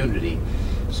our community.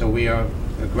 So we are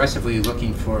aggressively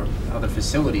looking for other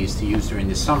facilities to use during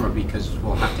the summer, because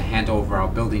we'll have to hand over our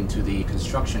building to the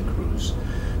construction crews.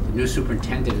 The new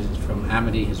superintendent from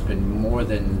Amity has been more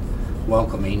than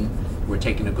welcoming. We're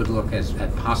taking a good look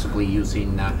at possibly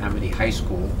using Amity High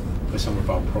School for some of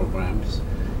our programs,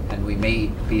 and we may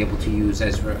be able to use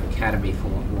Ezra Academy for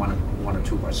one or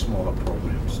two of our smaller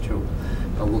programs too.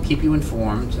 But we'll keep you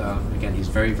informed. Again, he's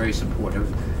very, very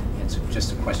supportive. And It's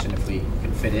just a question if we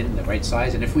can fit in the right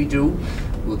size, and if we do,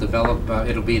 we'll develop,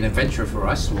 it'll be an adventure for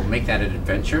us. We'll make that an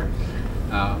adventure.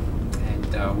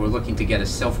 We're looking to get a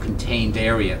self-contained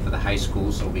area for the high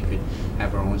school so we could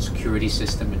have our own security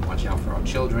system and watch out for our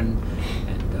children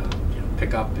and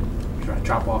pick up and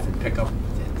drop off and pick up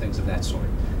and things of that sort.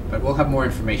 But we'll have more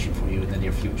information for you in the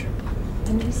near future.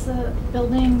 And is the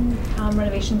building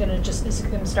renovation is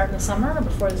it gonna start in the summer or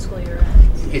before the school year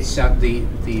ends? It's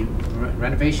the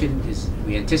renovation is,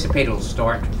 we anticipate it'll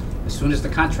start as soon as the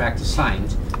contract is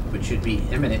signed, which should be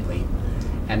imminently.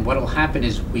 And what will happen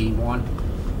is we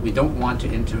don't want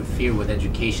to interfere with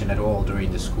education at all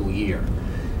during the school year.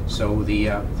 So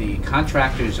the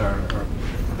contractors are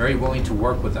very willing to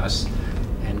work with us,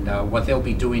 and what they'll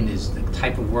be doing is the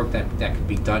type of work that could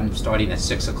be done starting at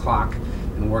 6 o'clock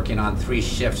and working on 3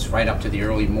 shifts right up to the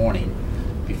early morning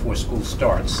before school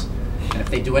starts. And if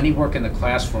they do any work in the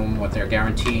classroom, what they're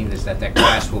guaranteeing is that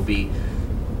class will be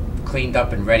cleaned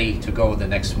up and ready to go the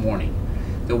next morning.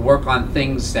 They'll work on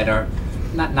things that are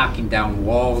not knocking down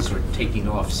walls or taking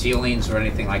off ceilings or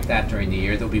anything like that during the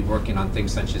year. They'll be working on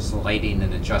things such as lighting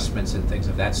and adjustments and things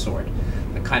of that sort,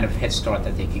 the kind of head start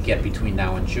that they could get between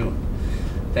now and June.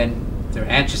 Then they're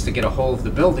anxious to get a hold of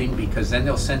the building, because then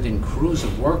they'll send in crews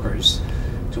of workers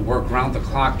to work round the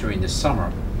clock during the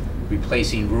summer,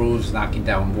 replacing roofs, knocking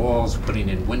down walls, putting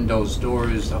in windows,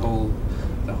 doors, the whole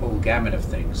gamut of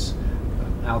things.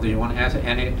 Al, do you want to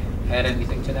add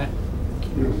anything to that?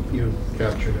 You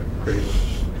captured it pretty much.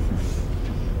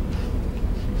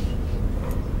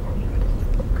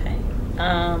 Okay.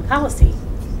 Policy.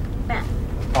 Matt.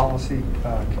 Policy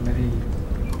committee.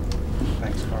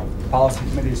 Thanks, Carl. Policy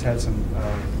committee's had some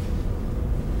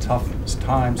tough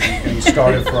times and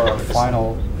started for our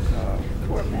final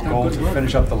goal to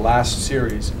finish up the last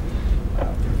series.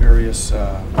 For various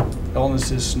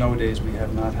illnesses, snow days, we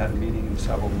have not had a meeting in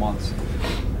several months.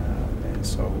 And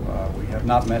so we have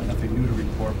not met, nothing new to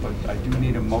report, but I do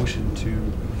need a motion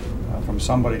from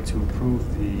somebody to approve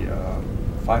the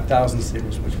 5,000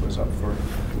 series, which was up for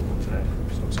approval today.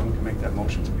 So if someone can make that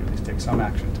motion, we can at least take some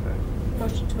action today.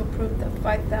 Motion to approve the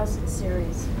 5,000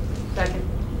 series. Second.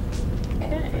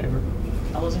 Okay.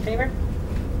 All those in favor?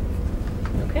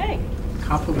 Okay.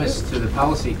 Compliments to the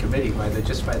policy committee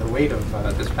just by the weight of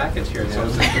this package here. It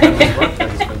shows that the work that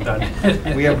has been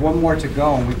done. We have one more to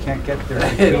go, and we can't get there.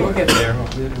 We'll get there.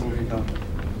 We'll be done.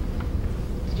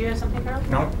 Did you have something, Carl?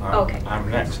 No, Okay. I'm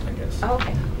next, I guess. Oh,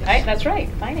 okay. All right, that's right.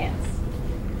 Finance.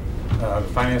 The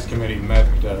Finance Committee met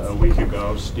a week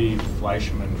ago. Steve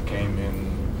Fleischman came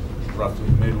in roughly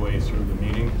midway through the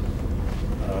meeting,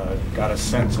 got a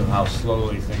sense of how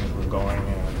slowly things were going,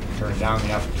 and turned down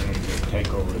the opportunity to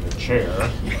take over the chair.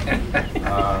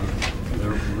 The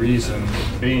reason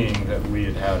being that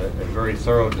we had a very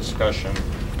thorough discussion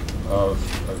of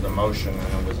the motion,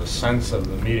 and there was a sense of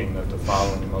the meeting that the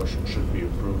following motion should be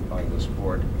approved by this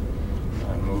board.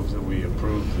 I move that we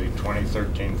approve the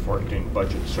 2013-14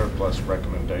 budget surplus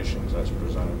recommendations as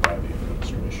presented by the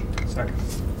administration. Second.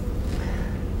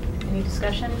 Any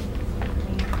discussion?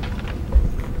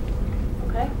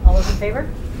 Okay, all those in favor?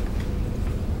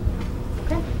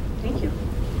 Okay, thank you.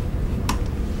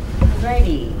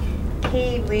 Alrighty,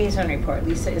 CAVE liaison report.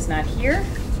 Lisa is not here.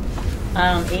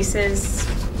 ACES,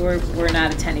 we're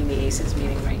not attending the ACES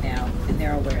meeting right now, and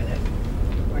they're aware that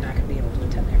we're not going to be able to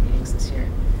attend their meetings this year.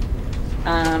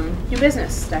 New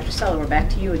business, Dr. Stella, we're back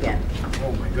to you again.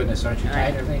 Oh my goodness, aren't you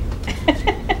tired of me?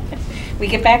 We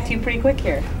get back to you pretty quick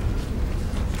here.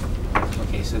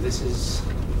 Okay, so this is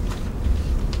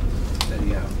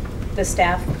the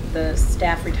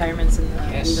staff retirements and the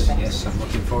leave of absence. Yes, I'm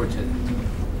looking forward to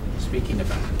speaking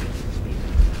about it.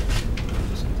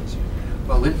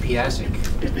 Well, Lynn Piasek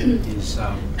is,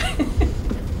 I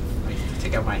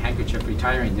take out my handkerchief,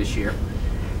 retiring this year.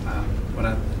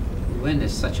 Lynn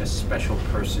is such a special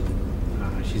person.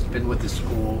 She's been with the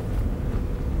school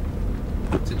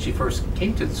since she first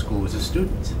came to the school as a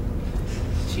student.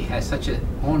 She has such an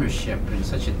ownership and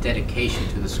such a dedication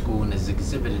to the school, and is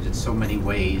exhibited in so many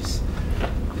ways.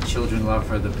 The children love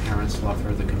her, the parents love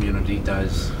her, the community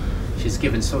does. She's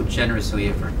given so generously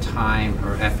of her time,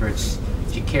 her efforts.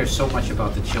 She cares so much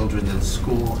about the children, the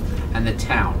school, and the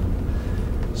town.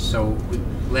 So,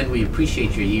 Lynn, we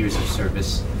appreciate your years of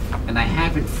service. And I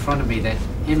have in front of me that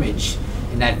image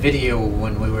in that video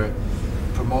when we were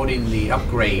promoting the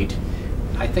upgrade.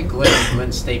 I think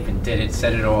Lynn Stapen did it,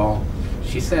 said it all.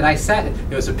 She said,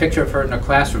 there was a picture of her in her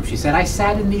classroom. She said, I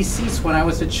sat in these seats when I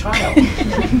was a child.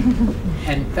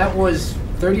 And that was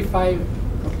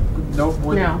No,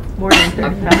 more No, than. more than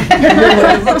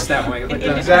 35. It looks that way, but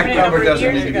The exact number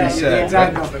doesn't need to be the said.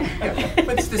 exact number. Yeah,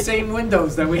 but it's the same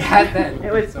windows that we had then.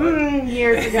 It was So-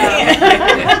 years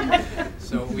ago.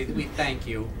 So we thank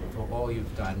you for all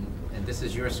you've done, and this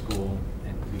is your school,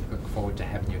 and we look forward to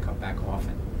having you come back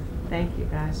often. Thank you,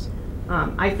 guys.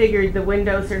 I figured the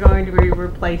windows are going to be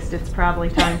replaced. It's probably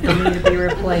time for me to be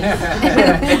replaced.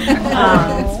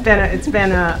 It's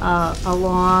been a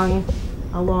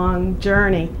long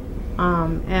journey,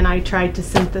 and I tried to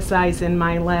synthesize in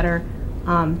my letter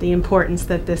the importance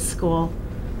that this school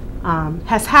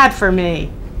has had for me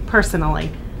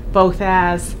personally, both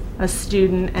as a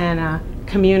student and a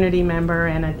community member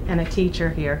and a teacher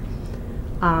here.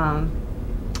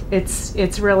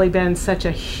 It's really been such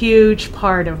a huge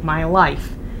part of my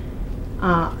life.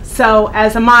 So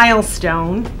as a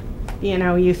milestone, you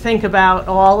know, you think about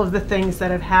all of the things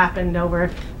that have happened over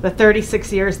the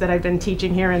 36 years that I've been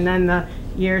teaching here, and then the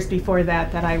years before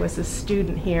that I was a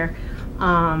student here.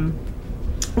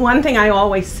 One thing I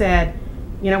always said,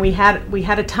 you know, we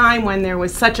had a time when there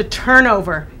was such a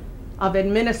turnover of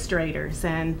administrators,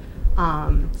 and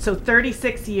so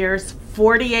 36 years,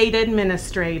 48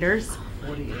 administrators.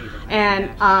 48.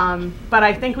 And but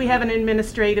I think we have an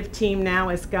administrative team now,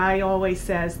 as Guy always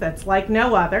says, that's like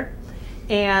no other.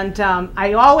 And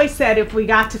I always said if we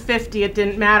got to 50, it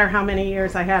didn't matter how many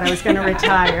years I had, I was going to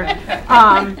retire.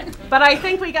 But I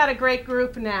think we got a great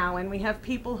group now, and we have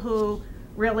people who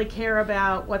really care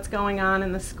about what's going on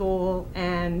in the school,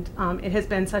 and it has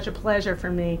been such a pleasure for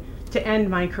me to end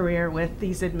my career with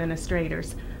these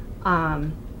administrators.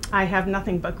 I have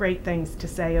nothing but great things to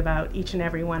say about each and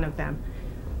every one of them.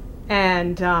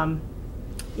 And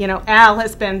you know, Al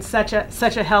has been such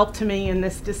a help to me in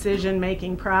this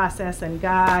decision-making process, and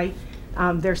Guy,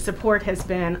 their support has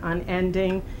been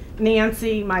unending.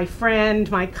 Nancy, my friend,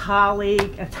 my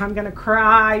colleague, I'm going to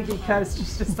cry because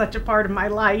she's just such a part of my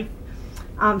life.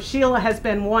 Sheila has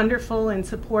been wonderful in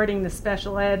supporting the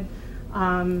special ed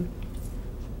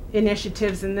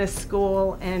initiatives in this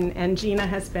school, and Gina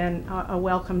has been a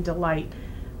welcome delight.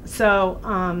 So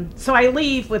I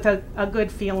leave with a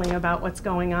good feeling about what's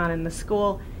going on in the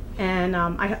school, and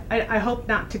I hope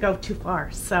not to go too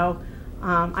far. So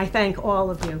I thank all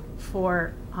of you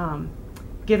for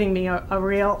giving me a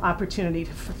real opportunity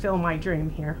to fulfill my dream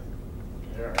here.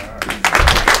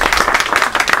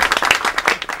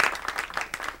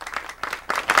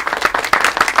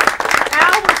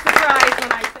 Al was surprised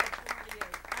when I said 48.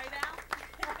 Right, Al?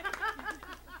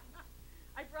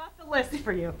 I brought the list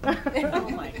for you. Oh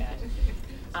my gosh.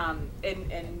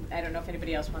 And I don't know if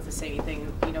anybody else wants to say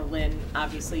anything. You know, Lynn,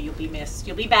 obviously you'll be missed.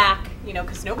 You'll be back, you know,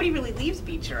 because nobody really leaves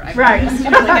Beecher. Right.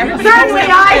 Everybody Certainly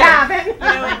I haven't. You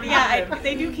know, yeah,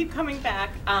 they do keep coming back,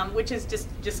 which is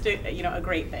just a, you know, a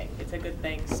great thing. It's a good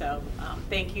thing. So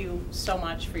thank you so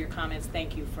much for your comments.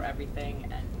 Thank you for everything.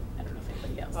 And I don't know if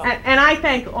anybody else. And I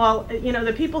thank all, you know,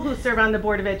 the people who serve on the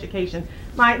Board of Education.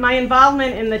 My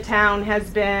involvement in the town has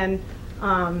been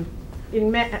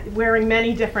wearing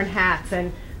many different hats,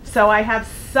 and so I have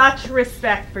such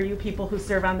respect for you people who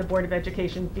serve on the Board of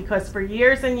Education, because for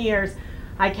years and years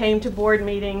I came to board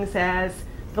meetings as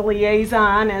the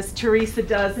liaison, as Teresa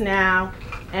does now,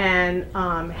 and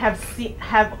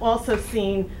have also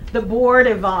seen the board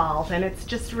evolve, and it's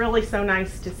just really so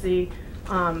nice to see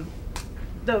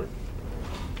the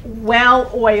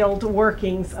well-oiled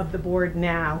workings of the board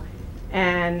now,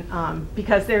 and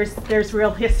because there's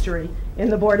real history in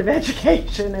the Board of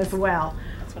Education as well.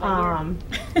 That's what I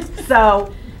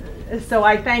hear. So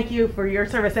I thank you for your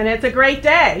service, and it's a great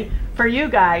day for you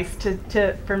guys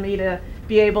for me to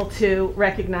be able to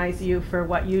recognize you for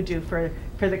what you do for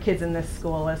the kids in this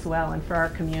school as well, and for our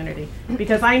community,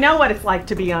 because I know what it's like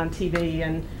to be on TV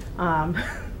and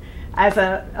as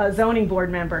a zoning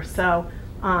board member. So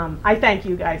I thank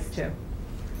you guys too.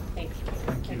 Thank you.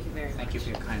 Thank you very much. Thank you for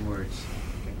your kind words.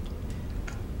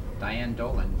 Diane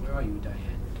Dolan, where are you, Diane?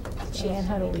 Diane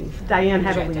had to leave. Diane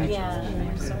had to leave. Yeah,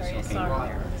 I'm sorry. I saw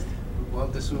her. Well,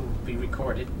 this will be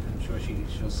recorded. I'm sure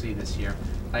she'll see this here.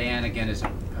 Diane, again, is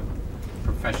a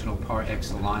professional par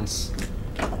excellence.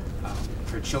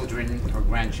 Her children, her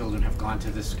grandchildren have gone to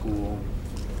this school.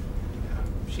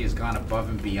 She has gone above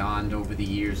and beyond over the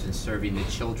years in serving the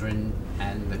children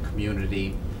and the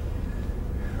community.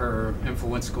 Her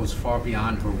influence goes far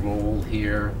beyond her role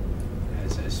here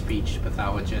as a speech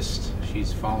pathologist.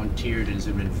 She's volunteered and has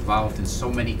been involved in so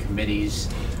many committees,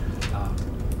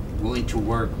 willing to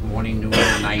work morning, noon,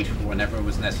 or night, whenever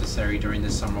was necessary during the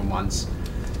summer months.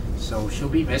 So she'll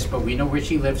be missed, but we know where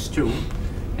she lives too,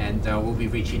 and we'll be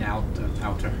reaching out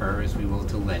to her as we will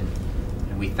to Lynn.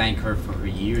 And we thank her for her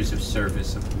years of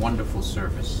service, of wonderful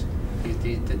service.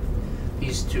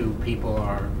 these two people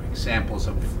are examples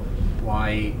of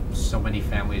why so many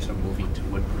families are moving to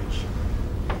Woodbridge.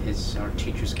 Our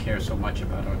teachers care so much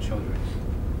about our children,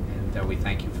 and we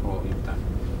thank you for all you've done.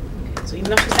 Okay, so even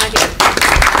though she's not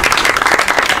here.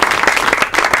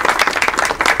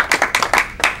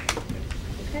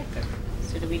 Okay.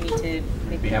 So do we need to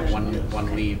make We the have motion?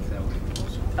 one leave that we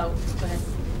also. Oh, go ahead.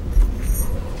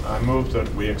 I move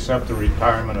that we accept the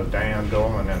retirement of Diane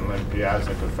Dolan and Lynn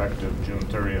Piazzik effective June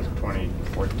 30th,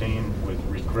 2014 with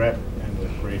regret and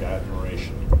with great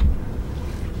admiration.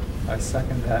 I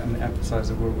second that and emphasize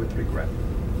the word with regret.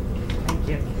 Thank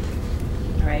you.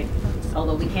 All right,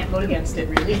 although we can't vote against it,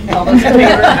 really. All those in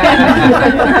favor?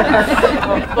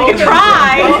 We can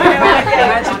try.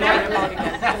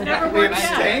 Never worked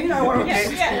out. I want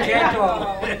Yeah,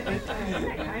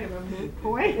 Kind of a moot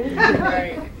point. All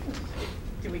right.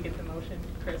 Do we get the motion,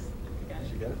 Chris? You got it?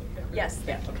 Did you get it? Yes,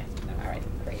 yeah, okay. All right,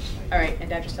 great. All right, and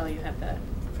Dr. Stella, you have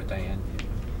For Diane.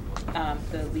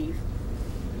 the leave?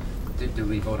 Did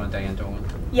we vote on Diane Dolan?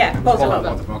 Yeah, both Both of of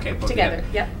them. them, okay, both Together,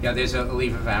 together. yep. Yeah, there's a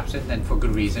leave of absence, and for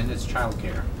good reason. It's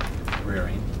childcare,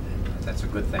 rearing. That's a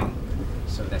good thing.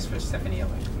 So that's for Stephanie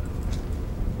Elliott.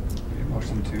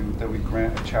 Motion that we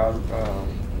grant a child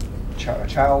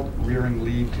rearing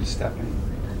leave to Stephanie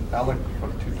Alec for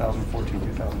the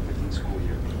 2014-2015 school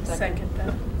year. Second that.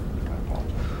 I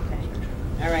apologize. Okay.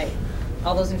 All right.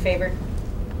 All those in favor?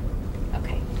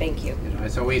 Okay, thank you. You know,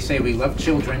 as I always say, we love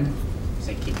children.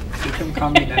 Say keep them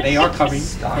coming, and they are coming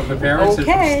from the parents and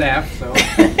from Okay. staff. So.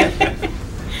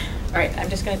 All right, I'm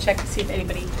just going to check to see if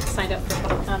anybody signed up for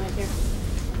public comment here.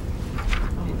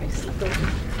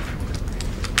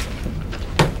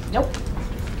 Nope.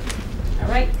 All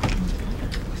right.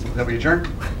 That we adjourn?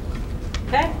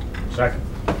 Okay. Second.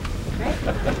 Right.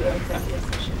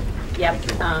 Yep.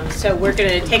 So we're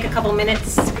going to take a couple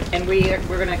minutes, and we're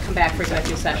going to come back for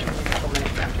executive session in a couple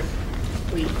minutes after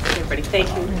we everybody. Thank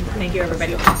you. Thank you,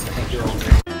 everybody. Thank you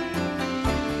all.